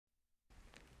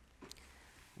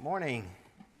Morning.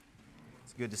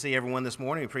 It's good to see everyone this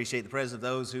morning. We appreciate the presence of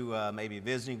those who may be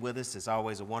visiting with us. It's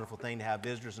always a wonderful thing to have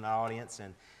visitors in our audience.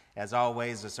 And as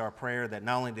always, it's our prayer that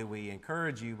not only do we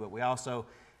encourage you, but we also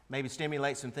maybe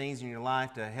stimulate some things in your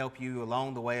life to help you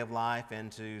along the way of life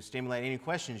and to stimulate any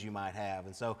questions you might have.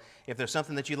 And so if there's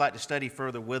something that you'd like to study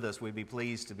further with us, we'd be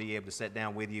pleased to be able to sit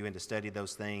down with you and to study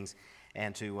those things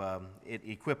and to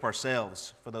equip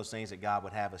ourselves for those things that God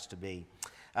would have us to be.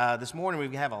 This morning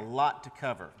we have a lot to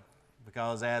cover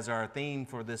because as our theme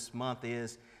for this month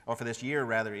is, or for this year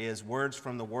rather, is Words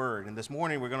from the Word. And this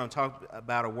morning we're going to talk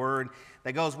about a word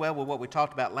that goes well with what we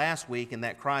talked about last week, and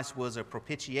that Christ was a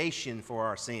propitiation for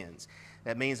our sins.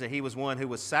 That means that He was one who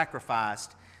was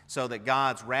sacrificed so that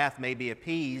God's wrath may be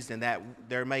appeased and that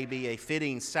there may be a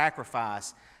fitting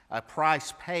sacrifice, a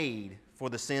price paid for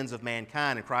the sins of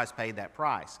mankind, and Christ paid that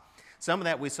price. Some of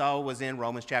that we saw was in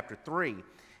Romans chapter 3.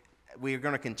 We are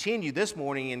going to continue this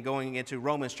morning in going into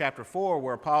Romans chapter 4,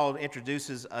 where Paul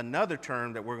introduces another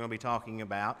term that we're going to be talking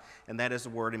about, and that is the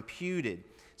word imputed.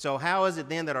 So how is it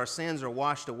then that our sins are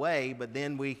washed away, but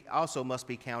then we also must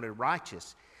be counted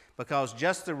righteous? Because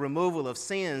just the removal of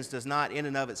sins does not in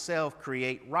and of itself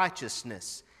create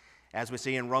righteousness. As we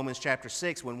see in Romans chapter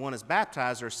 6, when one is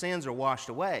baptized, our sins are washed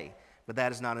away, but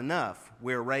that is not enough.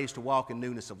 We are raised to walk in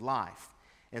newness of life.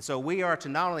 And so we are to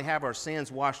not only have our sins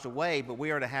washed away, but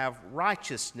we are to have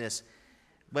righteousness,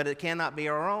 but it cannot be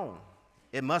our own.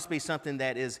 It must be something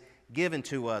that is given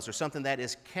to us or something that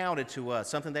is counted to us,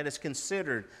 something that is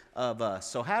considered of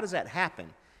us. So how does that happen?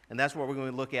 And that's what we're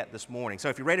going to look at this morning. So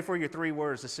if you're ready for your 3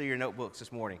 words, let's see your notebooks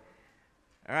this morning.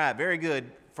 All right, very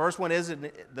good. First one is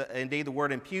indeed the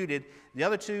word imputed. The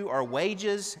other 2 are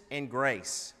wages and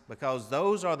grace, because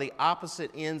those are the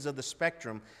opposite ends of the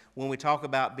spectrum when we talk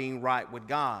about being right with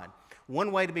God.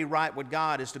 One way to be right with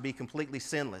God is to be completely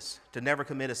sinless, to never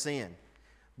commit a sin.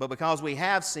 But because we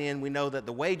have sin, we know that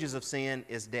the wages of sin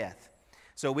is death.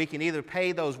 So we can either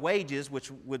pay those wages,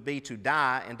 which would be to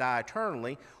die and die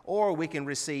eternally, or we can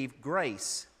receive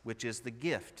grace, which is the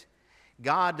gift.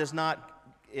 God is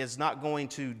not going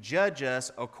to judge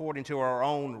us according to our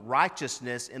own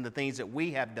righteousness in the things that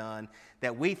we have done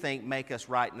that we think make us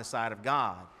right in the sight of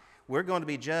God. We're going to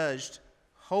be judged,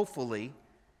 hopefully,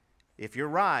 if you're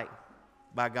right,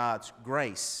 by God's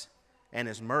grace and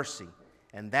His mercy.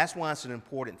 And that's why it's an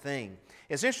important thing.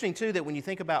 It's interesting, too, that when you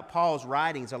think about Paul's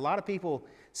writings, a lot of people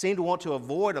seem to want to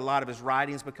avoid a lot of his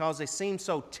writings because they seem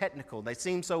so technical, they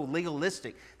seem so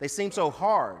legalistic, they seem so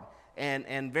hard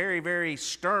and very, very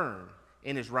stern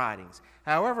in his writings.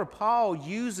 However, Paul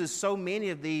uses so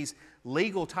many of these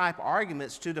legal type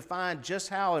arguments to define just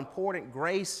how important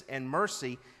grace and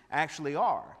mercy actually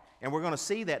are. And we're going to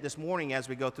see that this morning as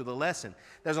we go through the lesson.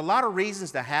 There's a lot of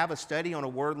reasons to have a study on a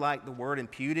word like the word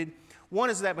imputed. One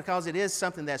is that because it is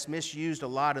something that's misused a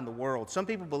lot in the world. Some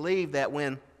people believe that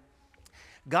when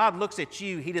God looks at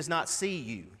you, He does not see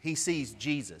you. He sees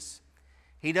Jesus.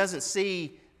 He doesn't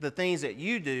see the things that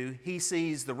you do. He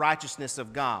sees the righteousness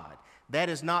of God. That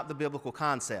is not the biblical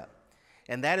concept.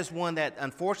 And that is one that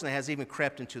unfortunately has even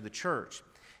crept into the church.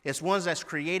 It's one that's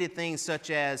created things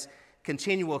such as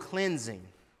continual cleansing,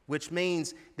 which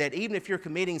means that even if you're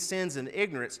committing sins in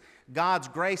ignorance, God's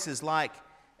grace is like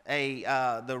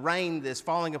the rain that's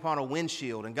falling upon a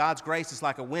windshield, and God's grace is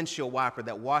like a windshield wiper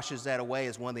that washes that away,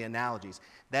 is one of the analogies.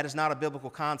 That is not a biblical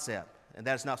concept, and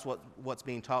that is not what's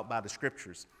being taught by the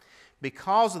Scriptures.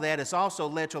 Because of that, it's also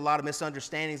led to a lot of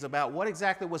misunderstandings about what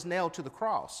exactly was nailed to the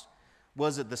cross.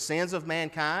 Was it the sins of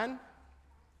mankind,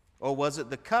 or was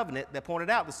it the covenant that pointed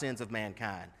out the sins of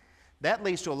mankind? That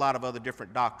leads to a lot of other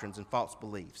different doctrines and false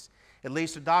beliefs. It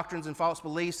leads to doctrines and false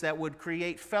beliefs that would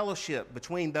create fellowship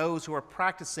between those who are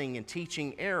practicing and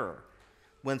teaching error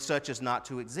when such is not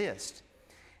to exist.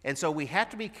 And so we have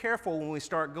to be careful when we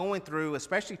start going through,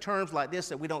 especially terms like this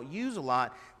that we don't use a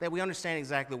lot, that we understand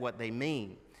exactly what they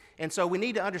mean. And so we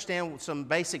need to understand some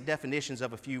basic definitions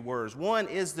of a few words. One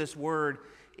is this word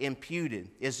imputed.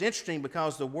 It's interesting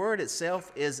because the word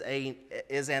itself is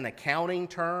an accounting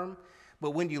term.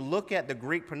 But when you look at the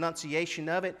Greek pronunciation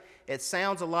of it, it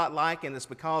sounds a lot like, and it's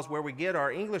because where we get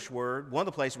our English word, one of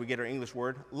the places we get our English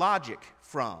word, logic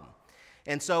from.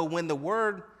 And so when the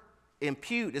word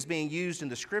impute is being used in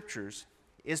the Scriptures,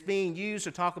 it's being used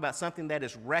to talk about something that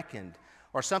is reckoned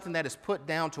or something that is put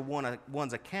down to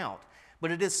one's account.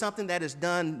 But it is something that is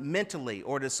done mentally,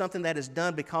 or it is something that is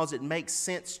done because it makes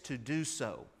sense to do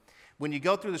so. When you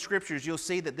go through the Scriptures, you'll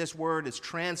see that this word is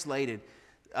translated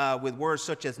with words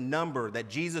such as number, that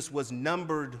Jesus was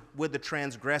numbered with the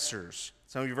transgressors.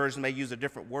 Some of your versions may use a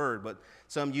different word, but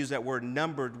some use that word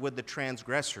numbered with the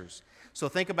transgressors. So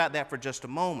think about that for just a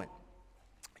moment.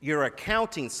 You're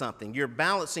accounting something. You're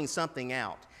balancing something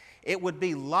out. It would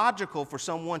be logical for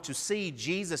someone to see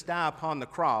Jesus die upon the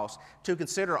cross, to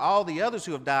consider all the others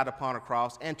who have died upon a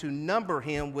cross, and to number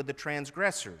him with the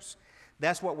transgressors.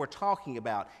 That's what we're talking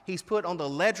about. He's put on the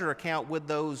ledger account with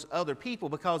those other people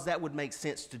because that would make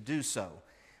sense to do so.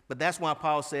 But that's why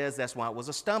Paul says that's why it was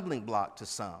a stumbling block to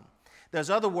some. There's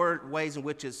other ways in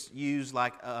which it's used,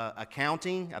 like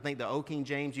accounting. I think the Old King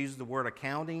James uses the word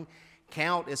accounting.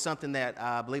 Count is something that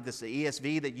I believe it's the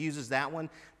ESV that uses that one.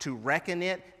 To reckon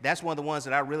it, that's one of the ones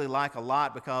that I really like a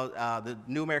lot because the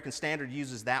New American Standard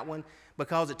uses that one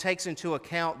because it takes into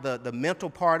account the mental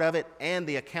part of it and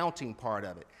the accounting part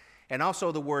of it. And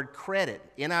also the word credit.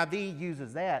 NIV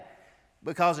uses that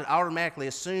because it automatically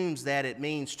assumes that it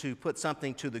means to put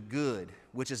something to the good,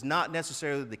 which is not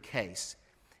necessarily the case.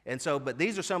 And so, but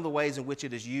these are some of the ways in which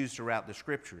it is used throughout the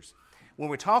Scriptures. When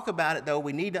we talk about it, though,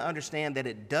 we need to understand that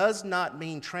it does not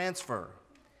mean transfer.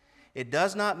 It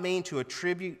does not mean to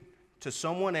attribute to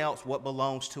someone else what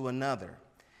belongs to another.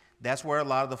 That's where a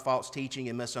lot of the false teaching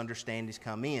and misunderstandings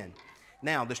come in.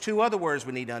 Now, there's two other words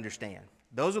we need to understand.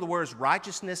 Those are the words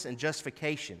righteousness and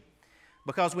justification.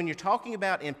 Because when you're talking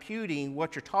about imputing,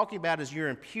 what you're talking about is you're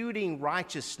imputing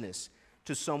righteousness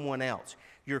to someone else.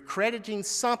 You're crediting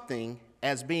something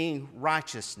as being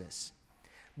righteousness.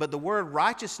 But the word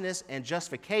righteousness and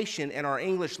justification in our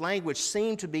English language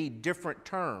seem to be different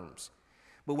terms.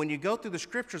 But when you go through the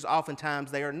Scriptures, oftentimes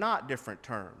they are not different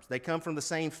terms. They come from the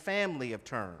same family of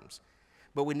terms.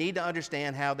 But we need to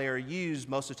understand how they are used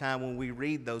most of the time when we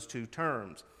read those two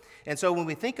terms. And so when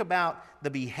we think about the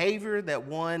behavior that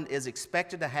one is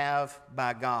expected to have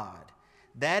by God,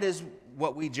 that is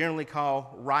what we generally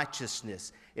call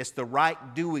righteousness. It's the right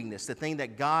doingness, the thing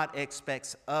that God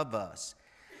expects of us.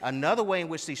 Another way in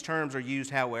which these terms are used,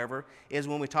 however, is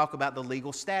when we talk about the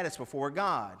legal status before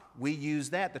God. We use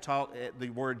that to talk,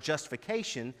 the word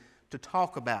justification, to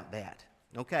talk about that.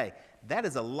 Okay, that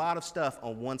is a lot of stuff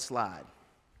on one slide.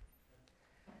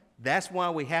 That's why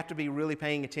we have to be really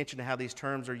paying attention to how these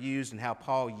terms are used and how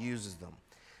Paul uses them.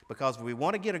 Because if we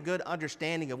want to get a good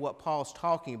understanding of what Paul's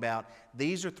talking about,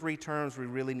 these are three terms we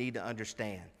really need to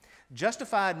understand.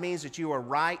 Justified means that you are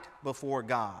right before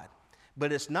God.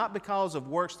 But it's not because of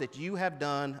works that you have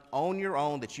done on your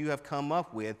own, that you have come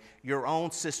up with, your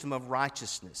own system of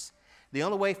righteousness. The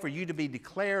only way for you to be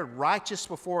declared righteous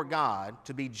before God,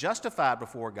 to be justified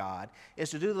before God, is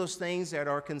to do those things that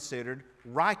are considered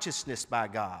righteousness by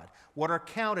God, what are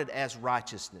counted as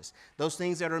righteousness, those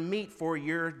things that are meet for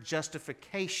your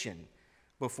justification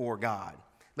before God.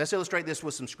 Let's illustrate this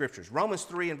with some scriptures. Romans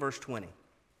 3 and verse 20.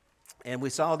 And we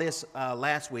saw this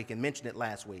last week and mentioned it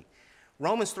last week.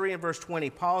 Romans 3 and verse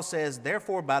 20, Paul says,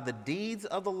 therefore by the deeds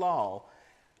of the law,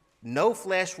 no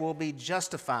flesh will be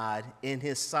justified in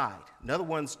his sight. In other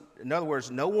words,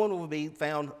 no one will be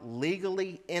found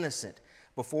legally innocent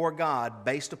before God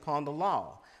based upon the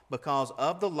law. Because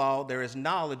of the law, there is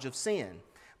knowledge of sin.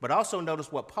 But also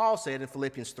notice what Paul said in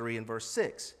Philippians 3 and verse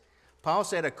 6. Paul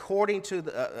said, according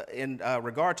to in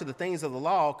regard to the things of the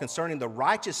law, concerning the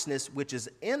righteousness which is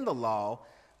in the law,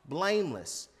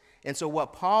 blameless. And so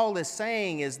what Paul is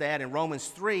saying is that in Romans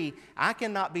 3, I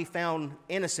cannot be found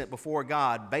innocent before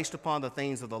God based upon the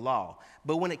things of the law.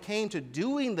 But when it came to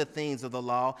doing the things of the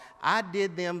law, I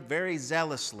did them very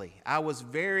zealously. I was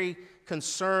very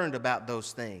concerned about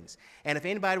those things. And if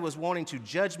anybody was wanting to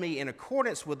judge me in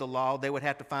accordance with the law, they would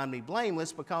have to find me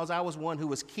blameless because I was one who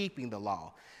was keeping the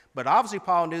law. But obviously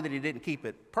Paul knew that he didn't keep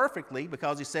it perfectly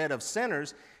because he said of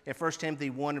sinners, in 1 Timothy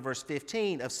 1 and verse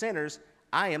 15, of sinners,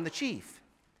 I am the chief.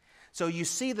 So you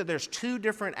see that there's two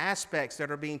different aspects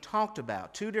that are being talked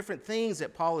about, two different things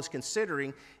that Paul is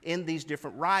considering in these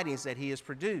different writings that he has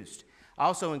produced.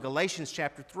 Also in Galatians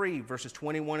chapter 3, verses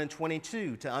 21 and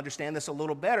 22, to understand this a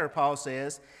little better, Paul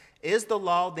says, is the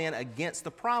law then against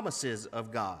the promises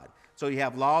of God? So you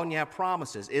have law and you have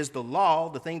promises. Is the law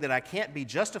the thing that I can't be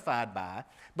justified by,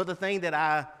 but the thing that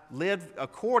I live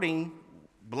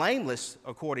blameless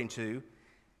according to,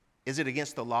 is it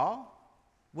against the law?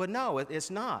 Well, no, it's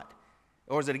not.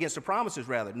 Or is it against the promises,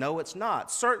 rather? No, it's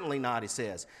not. Certainly not, he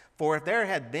says. For if there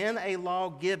had been a law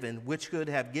given which could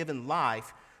have given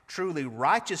life, truly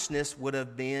righteousness would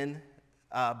have been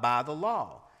by the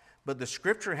law. But the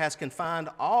Scripture has confined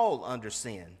all under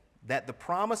sin, that the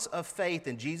promise of faith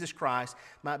in Jesus Christ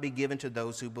might be given to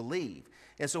those who believe.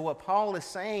 And so what Paul is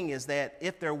saying is that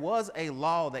if there was a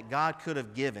law that God could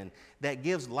have given that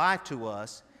gives life to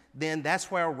us, then that's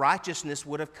where righteousness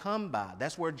would have come by.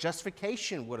 That's where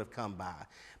justification would have come by.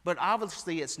 But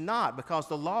obviously it's not, because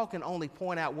the law can only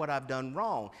point out what I've done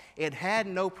wrong. It had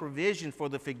no provision for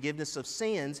the forgiveness of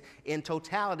sins in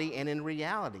totality and in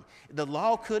reality. The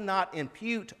law could not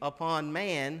impute upon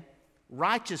man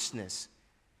righteousness,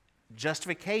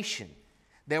 justification.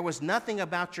 There was nothing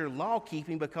about your law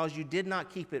keeping, because you did not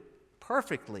keep it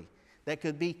perfectly, that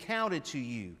could be counted to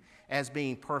you as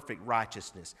being perfect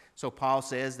righteousness. So Paul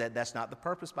says that that's not the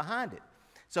purpose behind it.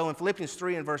 So in Philippians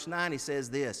 3 and verse 9, he says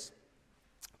this.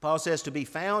 Paul says, to be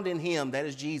found in him, that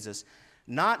is Jesus,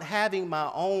 not having my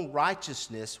own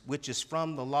righteousness, which is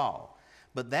from the law,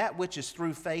 but that which is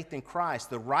through faith in Christ,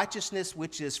 the righteousness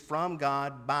which is from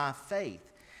God by faith.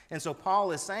 And so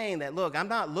Paul is saying that, look, I'm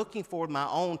not looking for my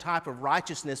own type of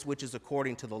righteousness, which is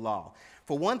according to the law.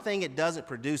 For one thing, it doesn't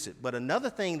produce it. But another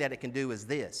thing that it can do is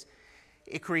this.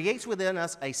 It creates within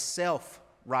us a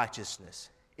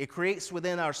self-righteousness. It creates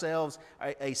within ourselves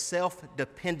a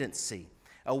self-dependency,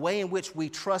 a way in which we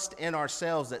trust in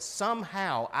ourselves that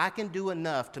somehow I can do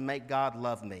enough to make God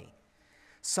love me.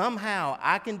 Somehow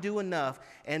I can do enough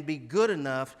and be good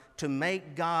enough to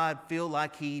make God feel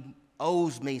like he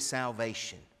owes me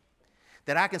salvation.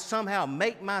 That I can somehow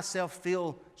make myself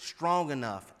feel strong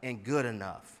enough and good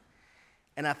enough.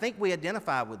 And I think we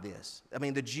identify with this. I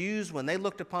mean, the Jews, when they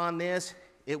looked upon this,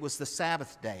 it was the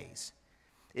Sabbath days.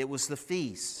 It was the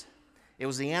feasts. It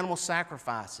was the animal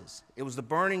sacrifices. It was the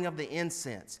burning of the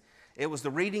incense. It was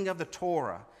the reading of the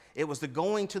Torah. It was the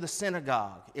going to the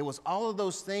synagogue. It was all of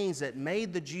those things that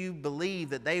made the Jew believe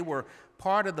that they were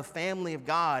part of the family of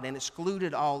God and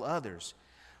excluded all others.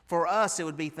 For us, it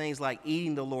would be things like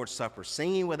eating the Lord's Supper,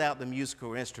 singing without the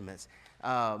musical instruments,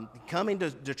 coming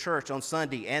to church on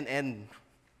Sunday and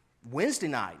Wednesday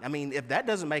night. I mean, if that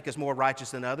doesn't make us more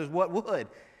righteous than others, what would?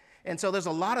 And so there's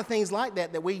a lot of things like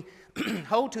that we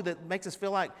hold to that makes us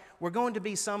feel like we're going to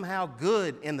be somehow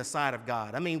good in the sight of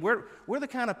God. I mean, we're the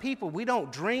kind of people, we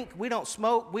don't drink, we don't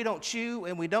smoke, we don't chew,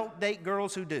 and we don't date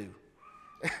girls who do.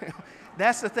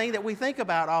 That's the thing that we think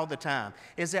about all the time,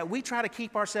 is that we try to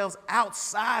keep ourselves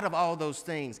outside of all those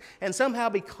things. And somehow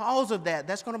because of that,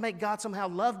 that's going to make God somehow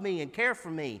love me and care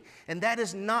for me. And that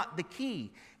is not the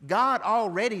key. God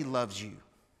already loves you.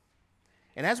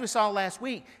 And as we saw last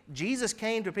week, Jesus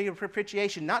came to be a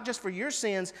propitiation, not just for your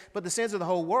sins, but the sins of the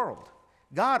whole world.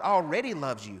 God already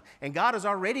loves you, and God has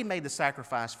already made the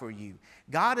sacrifice for you.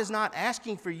 God is not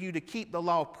asking for you to keep the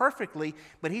law perfectly,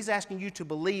 but he's asking you to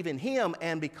believe in him,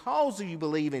 and because you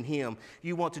believe in him,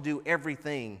 you want to do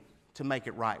everything to make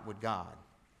it right with God.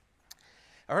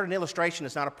 I heard an illustration.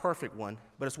 It's not a perfect one,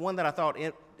 but it's one that I thought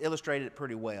illustrated it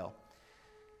pretty well.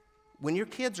 When your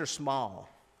kids are small,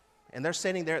 and they're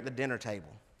sitting there at the dinner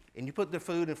table, and you put the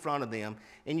food in front of them,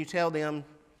 and you tell them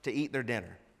to eat their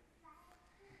dinner.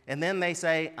 And then they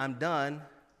say, I'm done,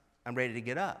 I'm ready to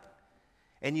get up.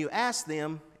 And you ask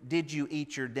them, did you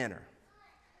eat your dinner?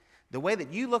 The way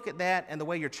that you look at that and the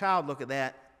way your child look at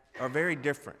that are very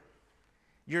different.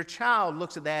 Your child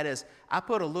looks at that as, I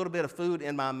put a little bit of food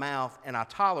in my mouth and I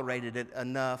tolerated it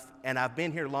enough and I've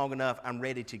been here long enough, I'm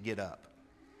ready to get up.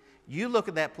 You look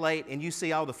at that plate and you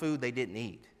see all the food they didn't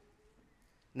eat.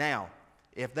 Now,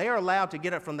 if they are allowed to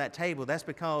get up from that table, that's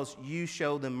because you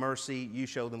show them mercy, you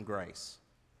show them grace.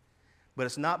 But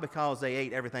it's not because they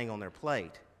ate everything on their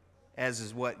plate, as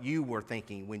is what you were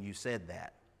thinking when you said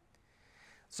that.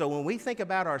 So when we think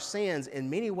about our sins, in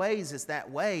many ways it's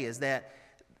that way, is that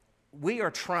we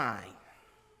are trying.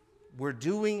 We're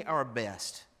doing our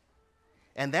best.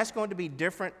 And that's going to be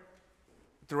different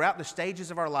throughout the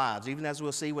stages of our lives, even as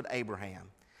we'll see with Abraham.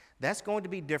 That's going to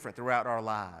be different throughout our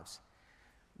lives.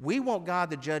 We want God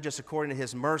to judge us according to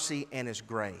his mercy and his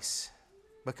grace,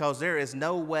 because there is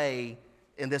no way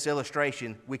in this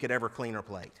illustration we could ever clean our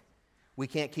plate. We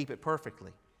can't keep it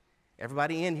perfectly.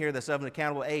 Everybody in here that's of an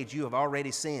accountable age, you have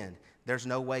already sinned. There's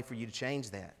no way for you to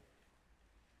change that.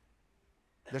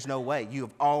 There's no way. You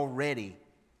have already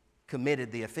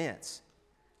committed the offense.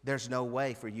 There's no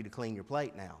way for you to clean your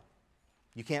plate now.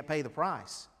 You can't pay the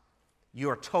price. You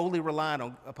are totally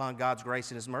reliant upon God's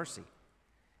grace and his mercy.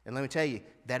 And let me tell you,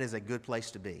 that is a good place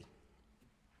to be.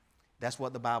 That's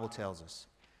what the Bible tells us.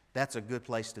 That's a good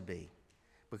place to be.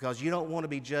 Because you don't want to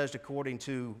be judged according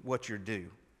to what you're due.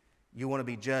 You want to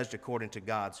be judged according to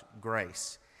God's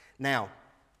grace. Now,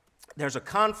 there's a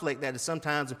conflict that is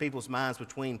sometimes in people's minds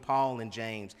between Paul and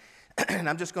James. And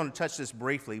I'm just going to touch this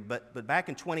briefly. But back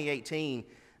in 2018,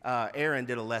 Aaron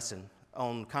did a lesson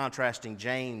on contrasting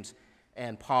James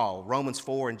and Paul, Romans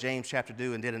 4 and James chapter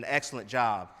 2, and did an excellent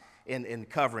job. in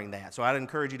covering that. So I'd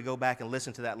encourage you to go back and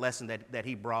listen to that lesson that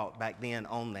he brought back then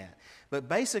on that. But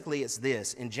basically it's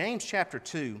this. In James chapter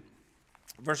 2,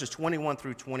 verses 21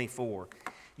 through 24,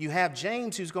 you have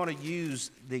James who's going to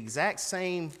use the exact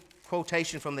same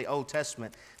quotation from the Old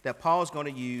Testament that Paul's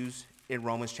going to use in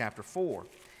Romans chapter 4.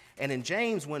 And in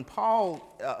James, when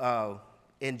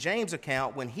in James'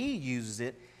 account, when he uses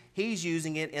it, he's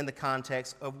using it in the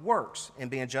context of works and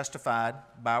being justified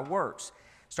by works.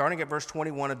 Starting at verse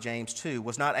 21 of James 2,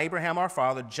 was not Abraham our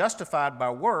father justified by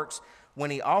works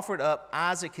when he offered up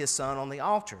Isaac his son on the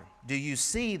altar? Do you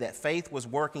see that faith was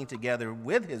working together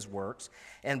with his works,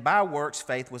 and by works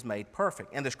faith was made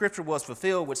perfect? And the scripture was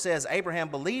fulfilled, which says, Abraham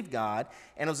believed God,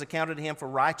 and it was accounted to him for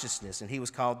righteousness, and he was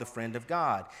called the friend of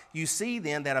God. You see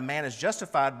then that a man is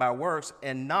justified by works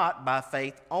and not by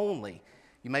faith only.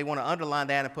 You may want to underline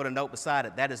that and put a note beside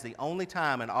it. That is the only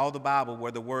time in all the Bible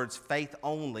where the words faith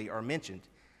only are mentioned.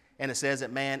 And it says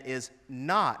that man is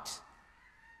not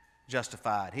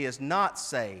justified. He is not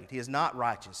saved. He is not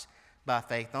righteous by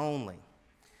faith only.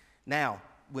 Now,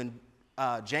 when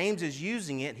James is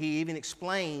using it, he even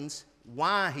explains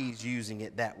why he's using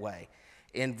it that way.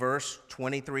 In verse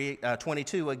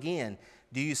 22 again,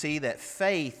 do you see that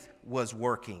faith was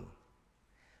working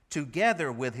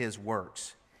together with his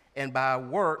works, and by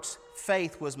works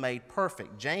faith was made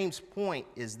perfect? James' point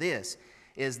is this,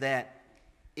 is that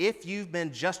if you've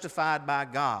been justified by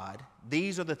God,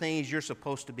 these are the things you're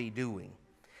supposed to be doing.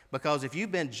 Because if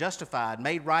you've been justified,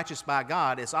 made righteous by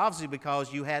God, it's obviously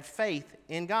because you had faith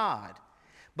in God.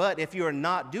 But if you're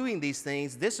not doing these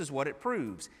things, this is what it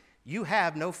proves. You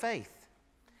have no faith.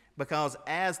 Because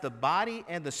as the body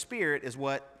and the spirit is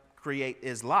what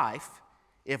is life,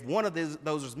 if one of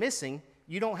those is missing,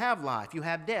 you don't have life. You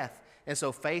have death. And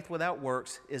so faith without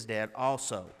works is dead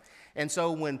also. And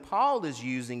so when Paul is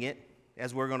using it,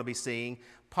 as we're going to be seeing,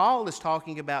 Paul is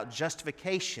talking about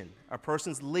justification, a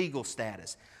person's legal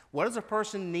status. What does a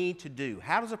person need to do?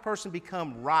 How does a person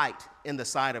become right in the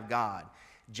sight of God?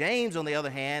 James, on the other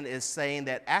hand, is saying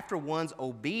that after one's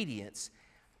obedience,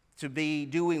 to be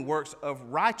doing works of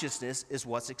righteousness is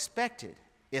what's expected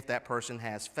if that person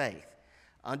has faith.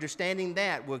 Understanding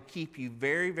that will keep you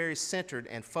very, very centered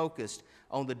and focused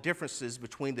on the differences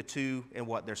between the two and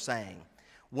what they're saying.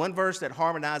 One verse that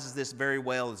harmonizes this very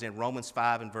well is in Romans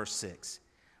 5 and verse 6,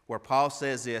 where Paul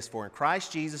says this, for in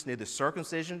Christ Jesus neither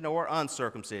circumcision nor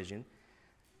uncircumcision,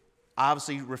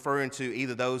 obviously referring to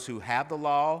either those who have the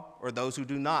law or those who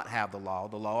do not have the law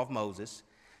of Moses,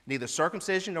 neither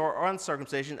circumcision nor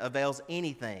uncircumcision avails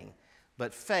anything,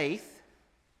 but faith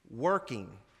working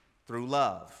through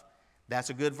love. That's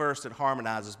a good verse that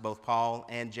harmonizes both Paul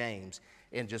and James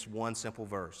in just one simple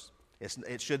verse.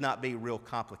 It should not be real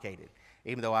complicated,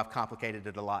 even though I've complicated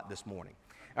it a lot this morning.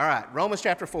 All right, Romans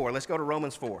chapter 4. Let's go to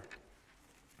Romans 4.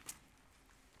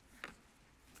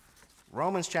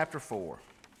 Romans chapter 4.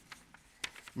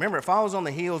 Remember, it follows on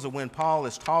the heels of when Paul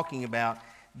is talking about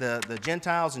the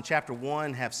Gentiles in chapter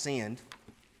 1 have sinned,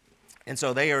 and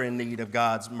so they are in need of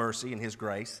God's mercy and his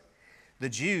grace. The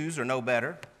Jews are no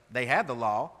better. They had the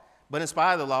law, but in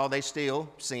spite of the law, they still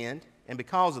sinned. And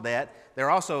because of that, they're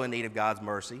also in need of God's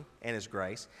mercy and his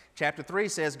grace. Chapter 3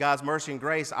 says God's mercy and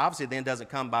grace obviously then doesn't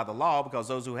come by the law, because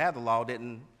those who have the law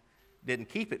didn't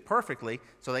keep it perfectly,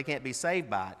 so they can't be saved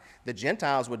by it. The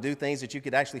Gentiles would do things that you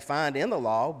could actually find in the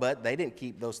law, but they didn't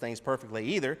keep those things perfectly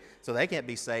either, so they can't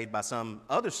be saved by some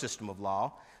other system of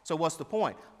law. So what's the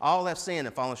point? All have sinned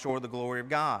and fallen short of the glory of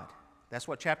God. That's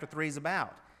what chapter 3 is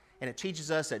about. And it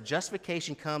teaches us that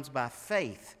justification comes by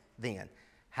faith then.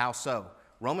 How so?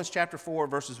 Romans chapter 4,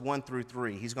 verses 1 through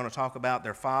 3. He's going to talk about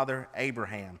their father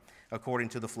Abraham according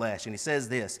to the flesh. And he says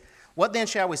this, what then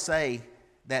shall we say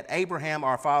that Abraham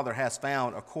our father has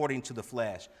found according to the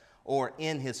flesh, or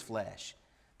in his flesh?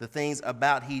 The things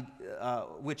about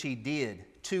which he did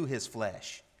to his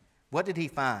flesh. What did he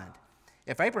find?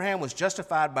 If Abraham was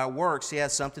justified by works, he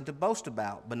has something to boast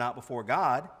about, but not before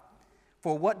God.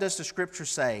 For what does the scripture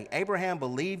say? Abraham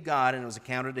believed God, and it was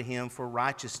accounted to him for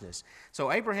righteousness.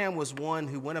 So Abraham was one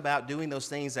who went about doing those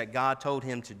things that God told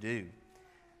him to do.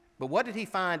 But what did he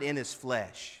find in his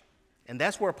flesh? And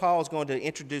that's where Paul is going to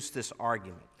introduce this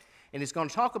argument. And he's going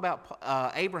to talk about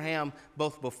Abraham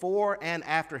both before and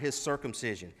after his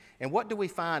circumcision. And what do we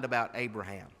find about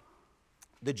Abraham?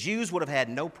 The Jews would have had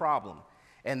no problem,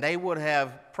 and they would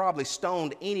have probably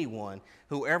stoned anyone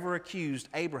who ever accused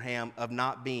Abraham of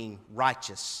not being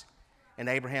righteous and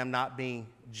Abraham not being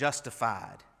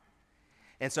justified.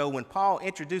 And so when Paul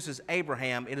introduces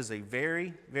Abraham, it is a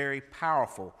very, very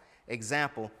powerful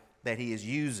example that he is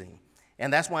using.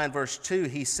 And that's why in verse 2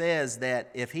 he says that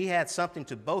if he had something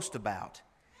to boast about,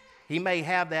 he may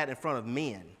have that in front of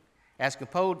men, As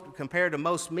compared to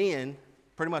most men,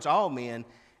 pretty much all men,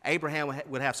 Abraham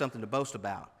would have something to boast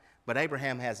about. But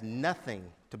Abraham has nothing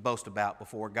to boast about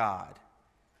before God.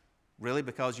 Really,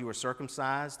 because you were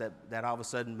circumcised, that all of a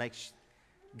sudden makes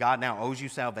God now owes you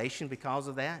salvation because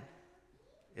of that?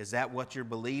 Is that what you're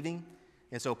believing?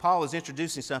 And so Paul is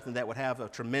introducing something that would have a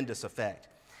tremendous effect.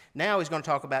 Now he's going to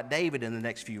talk about David in the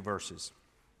next few verses.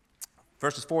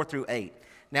 Verses 4 through 8.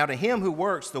 Now to him who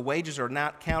works, the wages are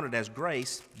not counted as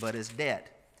grace, but as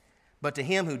debt. But to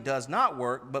him who does not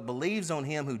work, but believes on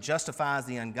him who justifies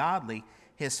the ungodly,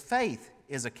 his faith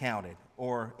is accounted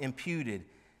or imputed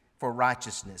for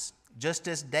righteousness. Just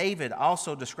as David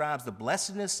also describes the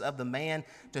blessedness of the man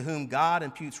to whom God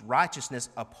imputes righteousness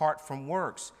apart from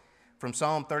works. From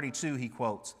Psalm 32, he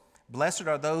quotes, "Blessed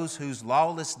are those whose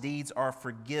lawless deeds are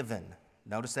forgiven."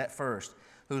 Notice that first.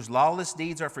 "Whose lawless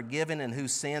deeds are forgiven and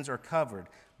whose sins are covered.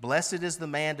 Blessed is the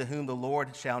man to whom the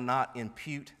Lord shall not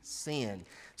impute sin."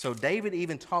 So David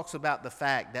even talks about the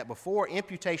fact that before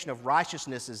imputation of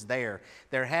righteousness is there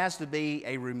has to be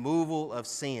a removal of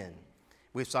sin.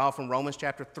 We saw from Romans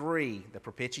chapter 3, the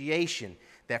propitiation,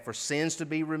 that for sins to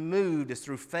be removed is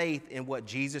through faith in what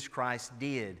Jesus Christ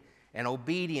did, an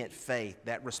obedient faith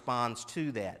that responds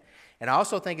to that. And I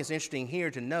also think it's interesting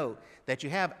here to note that you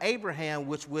have Abraham,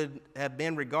 which would have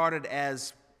been regarded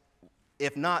as,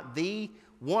 if not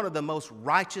one of the most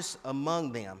righteous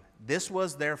among them. This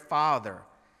was their father.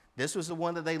 This was the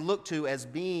one that they looked to as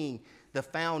being the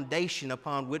foundation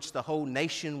upon which the whole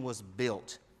nation was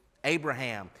built.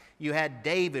 Abraham. You had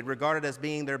David, regarded as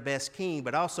being their best king,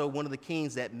 but also one of the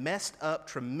kings that messed up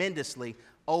tremendously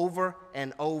over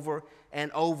and over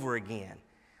and over again.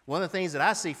 One of the things that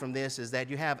I see from this is that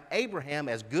you have Abraham,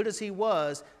 as good as he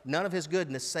was, none of his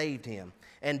goodness saved him.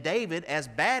 And David, as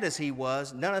bad as he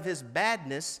was, none of his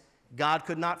badness God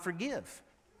could not forgive.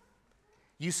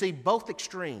 You see both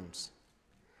extremes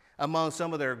among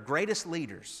some of their greatest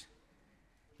leaders,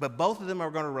 but both of them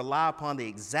are going to rely upon the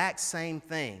exact same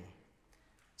thing.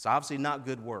 It's obviously not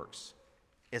good works.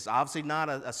 It's obviously not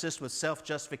a system of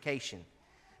self-justification,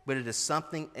 but it is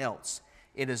something else.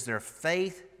 It is their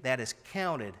faith that is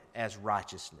counted as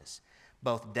righteousness.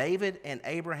 Both David and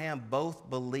Abraham both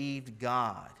believed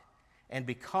God. And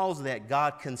because of that,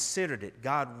 God considered it,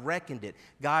 God reckoned it,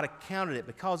 God accounted it,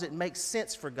 because it makes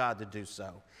sense for God to do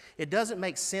so. It doesn't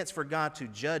make sense for God to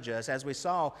judge us. As we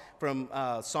saw from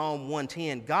Psalm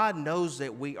 110, God knows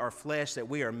that we are flesh, that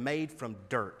we are made from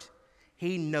dirt.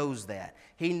 He knows that.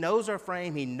 He knows our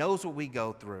frame. He knows what we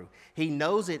go through. He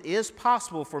knows it is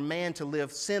possible for man to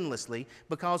live sinlessly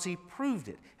because he proved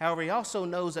it. However, he also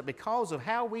knows that because of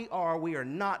how we are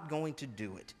not going to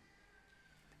do it.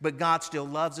 But God still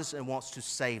loves us and wants to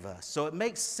save us. So it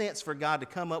makes sense for God to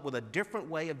come up with a different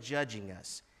way of judging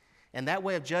us. And that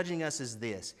way of judging us is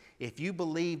this: if you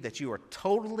believe that you are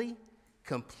totally,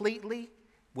 completely,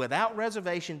 without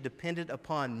reservation, dependent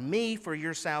upon me for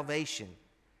your salvation,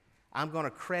 I'm going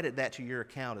to credit that to your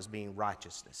account as being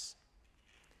righteousness.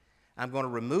 I'm going to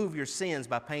remove your sins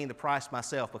by paying the price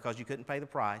myself because you couldn't pay the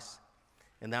price.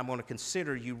 And then I'm going to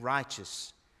consider you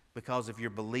righteous because of your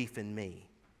belief in me.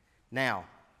 Now,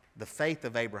 the faith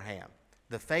of Abraham,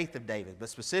 the faith of David, but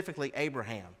specifically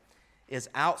Abraham, is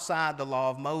outside the law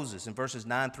of Moses. In verses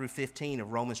 9 through 15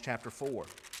 of Romans chapter 4,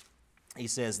 he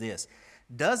says this: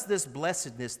 "Does this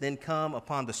blessedness then come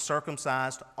upon the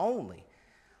circumcised only,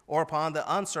 or upon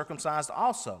the uncircumcised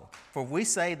also? For we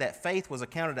say that faith was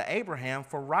accounted to Abraham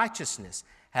for righteousness.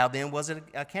 How then was it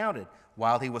accounted?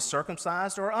 While he was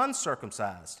circumcised or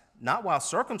uncircumcised? Not while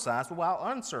circumcised, but while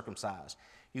uncircumcised."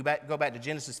 You go back to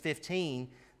Genesis 15,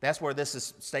 that's where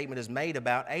this statement is made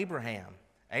about Abraham.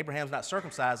 Abraham's not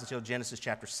circumcised until Genesis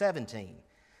chapter 17.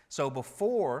 So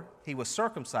before he was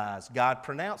circumcised, God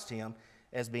pronounced him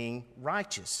as being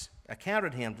righteous,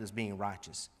 accounted him as being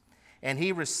righteous. And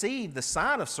he received the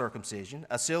sign of circumcision,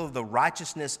 a seal of the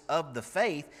righteousness of the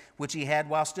faith, which he had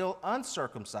while still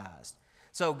uncircumcised.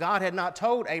 So God had not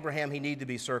told Abraham he needed to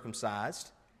be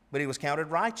circumcised, but he was counted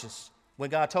righteous. When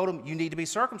God told him, you need to be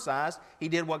circumcised, he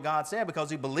did what God said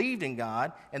because he believed in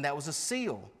God, and that was a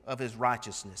seal of his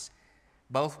righteousness.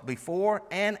 Both before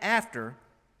and after,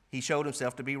 he showed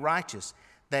himself to be righteous.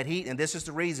 That he, and this is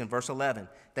the reason, verse 11,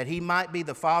 that he might be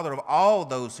the father of all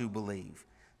those who believe,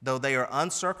 though they are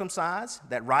uncircumcised,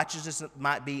 that righteousness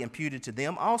might be imputed to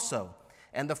them also.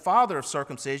 And the father of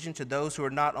circumcision to those who are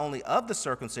not only of the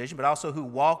circumcision, but also who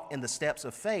walk in the steps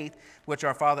of faith, which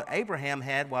our father Abraham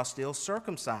had while still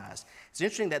circumcised. It's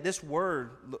interesting that this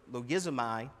word,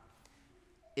 logizomai,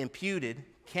 imputed,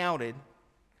 counted,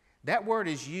 that word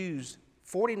is used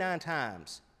 49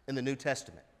 times in the New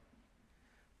Testament.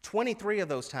 23 of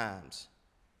those times,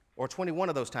 or 21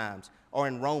 of those times are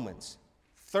in Romans.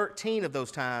 13 of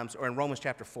those times are in Romans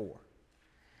chapter 4.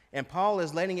 And Paul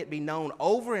is letting it be known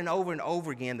over and over and over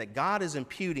again that God is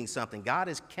imputing something, God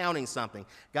is counting something,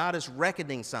 God is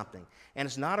reckoning something, and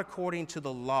it's not according to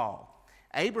the law.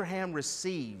 Abraham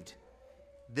received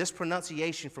this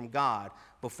pronunciation from God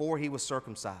before he was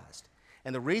circumcised.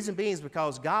 And the reason being is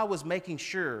because God was making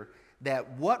sure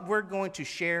that what we're going to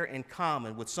share in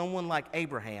common with someone like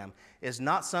Abraham is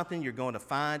not something you're going to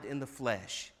find in the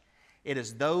flesh. It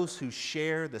is those who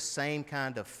share the same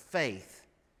kind of faith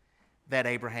that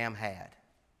Abraham had,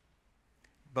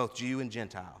 both Jew and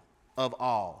Gentile, of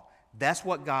all. That's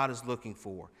what God is looking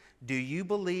for. Do you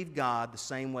believe God the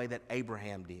same way that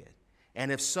Abraham did?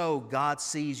 And if so, God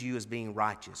sees you as being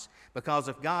righteous. Because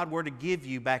if God were to give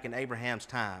you back in Abraham's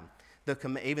time,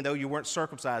 even though you weren't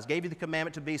circumcised, gave you the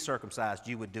commandment to be circumcised,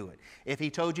 you would do it. If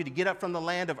he told you to get up from the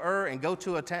land of Ur and go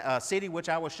to a city which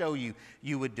I will show you,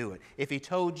 you would do it. If he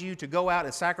told you to go out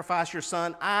and sacrifice your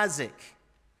son Isaac,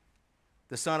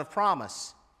 the son of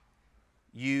promise,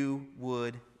 you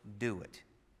would do it.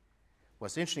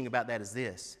 What's interesting about that is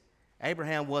this.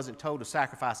 Abraham wasn't told to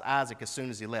sacrifice Isaac as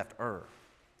soon as he left Ur,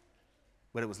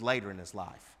 but it was later in his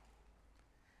life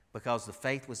because the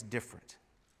faith was different.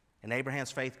 And Abraham's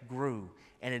faith grew,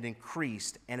 and it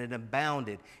increased, and it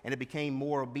abounded, and it became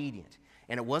more obedient.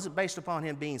 And it wasn't based upon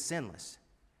him being sinless,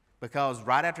 because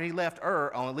right after he left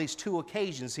Ur, on at least 2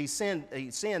 occasions, he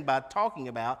sinned by talking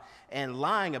about and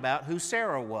lying about who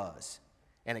Sarah was,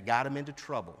 and it got him into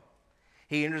trouble.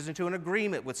 He enters into an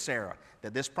agreement with Sarah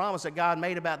that this promise that God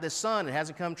made about this son, it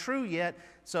hasn't come true yet,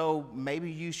 so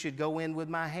maybe you should go in with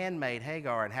my handmaid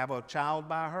Hagar and have a child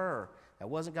by her. That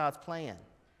wasn't God's plan.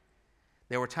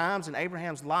 There were times in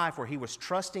Abraham's life where he was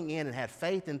trusting in and had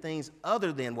faith in things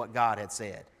other than what God had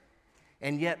said.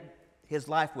 And yet his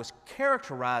life was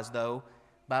characterized, though,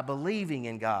 by believing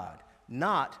in God,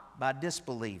 not by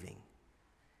disbelieving.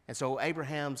 And so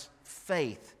Abraham's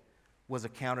faith was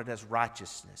accounted as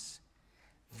righteousness.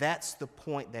 That's the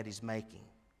point that he's making,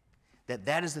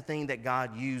 that is the thing that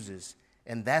God uses,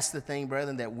 and that's the thing,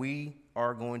 brethren, that we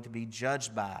are going to be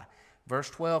judged by. Verse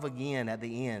 12 again at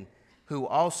the end, who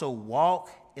also walk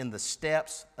in the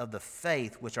steps of the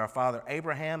faith which our father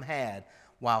Abraham had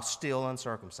while still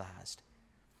uncircumcised.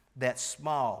 That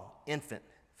small infant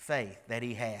faith that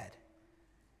he had.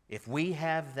 If we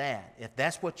have that, if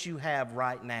that's what you have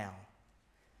right now,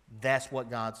 that's what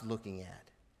God's looking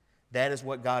at. That is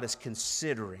what God is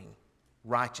considering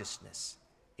righteousness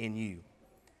in you.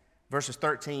 Verses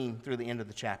 13 through the end of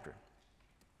the chapter.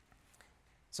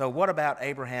 So what about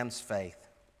Abraham's faith?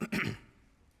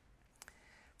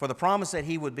 For the promise that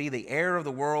he would be the heir of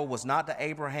the world was not to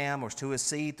Abraham or to his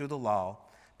seed through the law,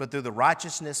 but through the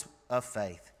righteousness of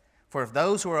faith. For if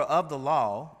those who are of the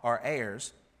law are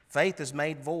heirs, faith is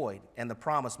made void and the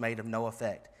promise made of no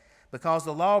effect. Because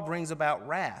the law brings about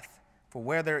wrath, for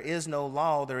where there is no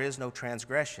law, there is no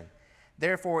transgression.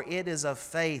 Therefore it is of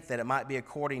faith that it might be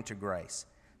according to grace,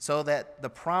 so that the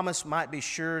promise might be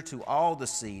sure to all the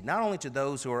seed, not only to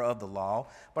those who are of the law,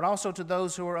 but also to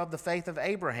those who are of the faith of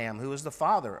Abraham, who is the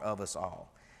father of us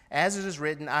all. As it is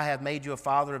written, I have made you a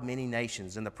father of many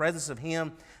nations, in the presence of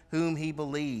him whom he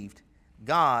believed,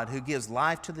 God, who gives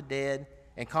life to the dead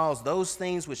and calls those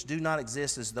things which do not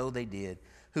exist as though they did,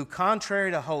 who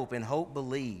contrary to hope in hope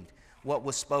believed what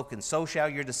was spoken, so shall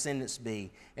your descendants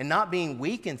be. And not being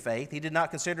weak in faith, he did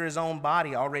not consider his own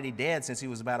body already dead since he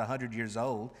was about 100 years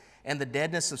old, and the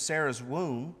deadness of Sarah's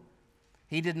womb.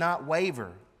 He did not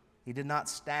waver, he did not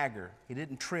stagger, he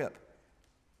didn't trip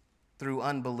through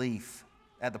unbelief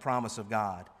at the promise of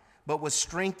God, but was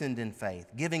strengthened in faith,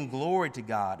 giving glory to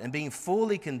God, and being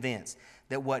fully convinced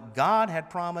that what God had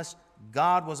promised,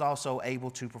 God was also able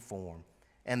to perform.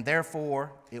 And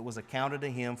therefore, it was accounted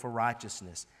to him for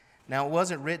righteousness. Now, it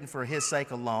wasn't written for his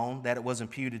sake alone that it was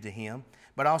imputed to him,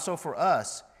 but also for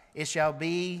us. It shall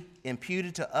be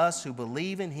imputed to us who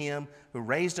believe in him who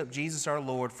raised up Jesus our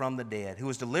Lord from the dead, who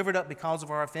was delivered up because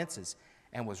of our offenses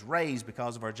and was raised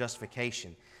because of our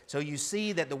justification. So you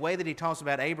see that the way that he talks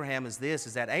about Abraham is this,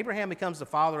 is that Abraham becomes the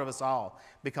father of us all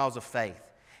because of faith.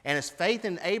 And it's faith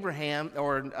in Abraham,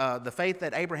 or the faith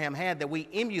that Abraham had, that we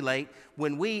emulate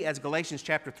when we, as Galatians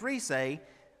chapter 3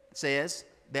 says,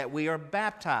 that we are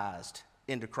baptized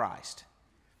into Christ.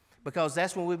 Because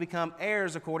that's when we become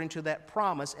heirs according to that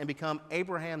promise and become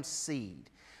Abraham's seed.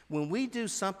 When we do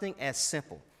something as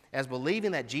simple as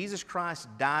believing that Jesus Christ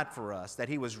died for us, that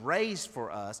he was raised for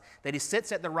us, that he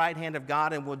sits at the right hand of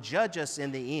God and will judge us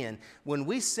in the end, when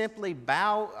we simply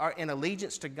bow in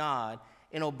allegiance to God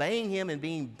in obeying him and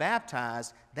being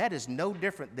baptized, that is no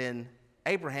different than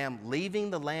Abraham leaving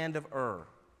the land of Ur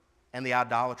and the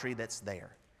idolatry that's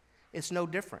there. It's no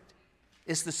different.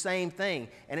 It's the same thing,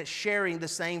 and it's sharing the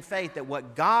same faith that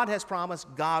what God has promised,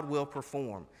 God will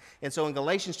perform. And so in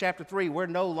Galatians chapter 3, we're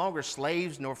no longer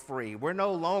slaves nor free. We're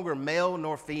no longer male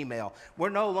nor female. We're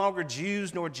no longer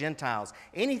Jews nor Gentiles.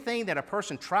 Anything that a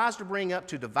person tries to bring up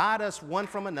to divide us one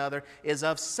from another is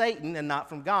of Satan and not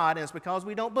from God, and it's because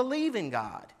we don't believe in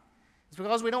God. It's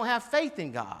because we don't have faith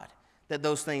in God that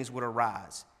those things would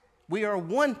arise. We are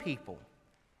one people,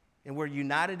 and we're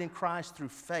united in Christ through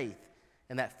faith.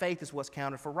 And that faith is what's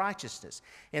counted for righteousness.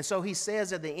 And so he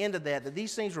says at the end of that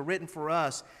these things were written for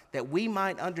us that we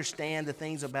might understand the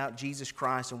things about Jesus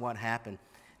Christ and what happened.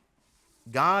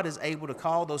 God is able to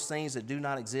call those things that do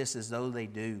not exist as though they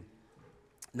do.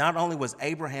 Not only was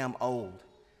Abraham old,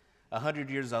 100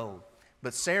 years old,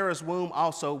 but Sarah's womb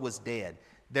also was dead.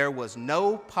 There was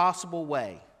no possible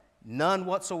way, none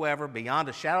whatsoever, beyond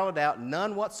a shadow of doubt,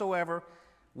 none whatsoever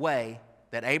way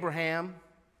that Abraham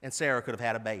and Sarah could have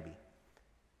had a baby.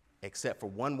 Except for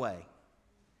one way,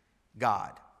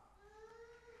 God.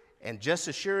 And just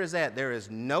as sure as that, there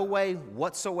is no way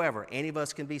whatsoever any of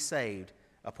us can be saved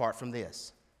apart from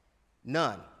this.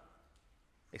 None.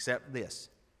 Except this,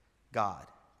 God.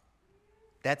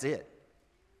 That's it.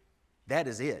 That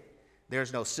is it.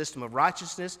 There's no system of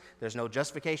righteousness. There's no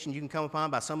justification you can come upon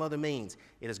by some other means.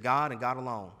 It is God and God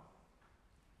alone.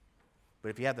 But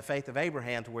if you have the faith of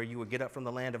Abraham to where you would get up from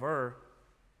the land of Ur,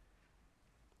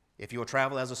 if you'll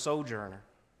travel as a sojourner,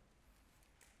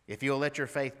 if you'll let your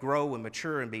faith grow and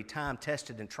mature and be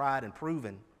time-tested and tried and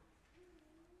proven,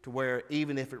 to where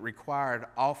even if it required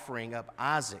offering up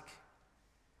Isaac,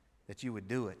 that you would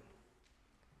do it,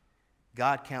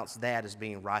 God counts that as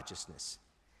being righteousness.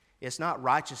 It's not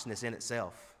righteousness in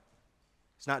itself.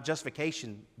 It's not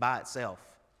justification by itself.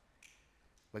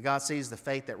 But God sees the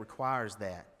faith that requires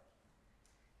that.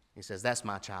 He says, that's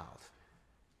my child.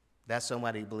 That's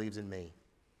somebody who believes in me.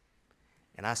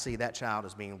 And I see that child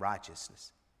as being righteous.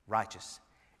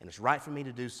 And it's right for me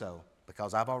to do so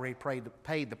because I've already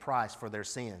paid the price for their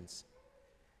sins.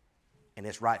 And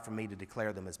it's right for me to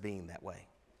declare them as being that way.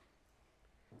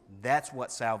 That's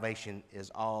what salvation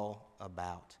is all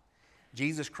about.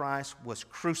 Jesus Christ was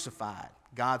crucified.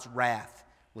 God's wrath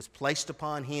was placed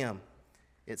upon him,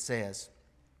 it says.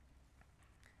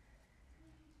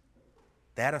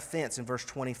 That offense in verse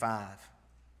 25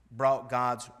 brought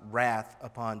God's wrath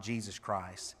upon Jesus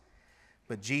Christ.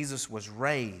 But Jesus was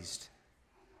raised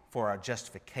for our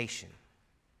justification,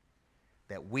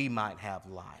 that we might have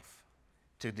life,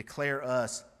 to declare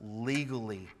us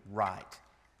legally right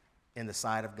in the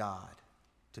sight of God,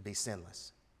 to be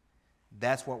sinless.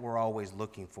 That's what we're always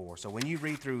looking for. So when you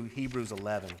read through Hebrews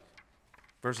 11,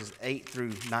 verses 8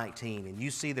 through 19, and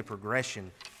you see the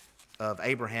progression of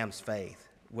Abraham's faith,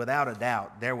 without a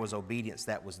doubt, there was obedience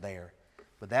that was there.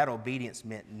 But that obedience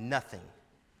meant nothing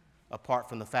apart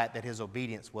from the fact that his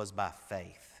obedience was by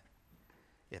faith.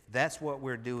 If that's what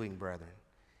we're doing, brethren,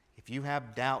 if you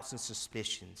have doubts and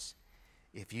suspicions,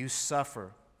 if you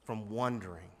suffer from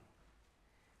wondering,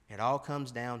 it all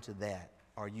comes down to that.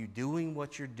 Are you doing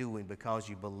what you're doing because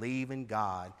you believe in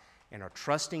God and are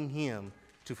trusting him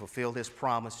to fulfill his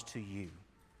promise to you?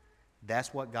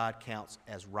 That's what God counts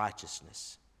as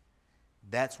righteousness.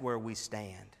 That's where we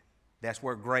stand. That's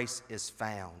where grace is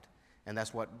found, and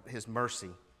that's what his mercy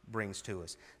brings to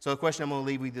us. So the question I'm going to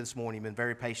leave with you this morning, you've been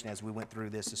very patient as we went through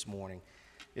this morning,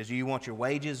 is do you want your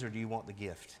wages or do you want the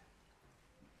gift?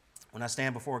 When I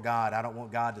stand before God, I don't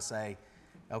want God to say,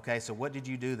 okay, so what did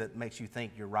you do that makes you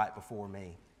think you're right before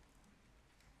me?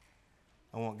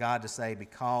 I want God to say,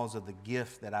 because of the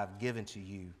gift that I've given to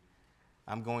you,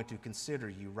 I'm going to consider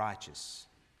you righteous.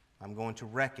 I'm going to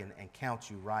reckon and count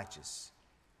you righteous.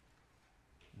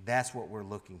 That's what we're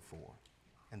looking for,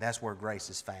 and that's where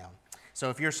grace is found. So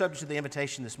if you're subject to the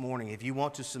invitation this morning, if you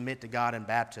want to submit to God in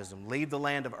baptism, leave the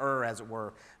land of Ur, as it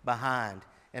were, behind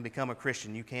and become a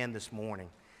Christian, you can this morning.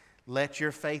 Let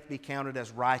your faith be counted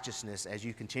as righteousness as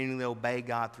you continually obey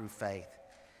God through faith.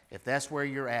 If that's where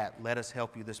you're at, let us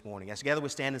help you this morning. As together we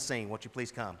stand and sing, won't you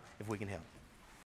please come if we can help.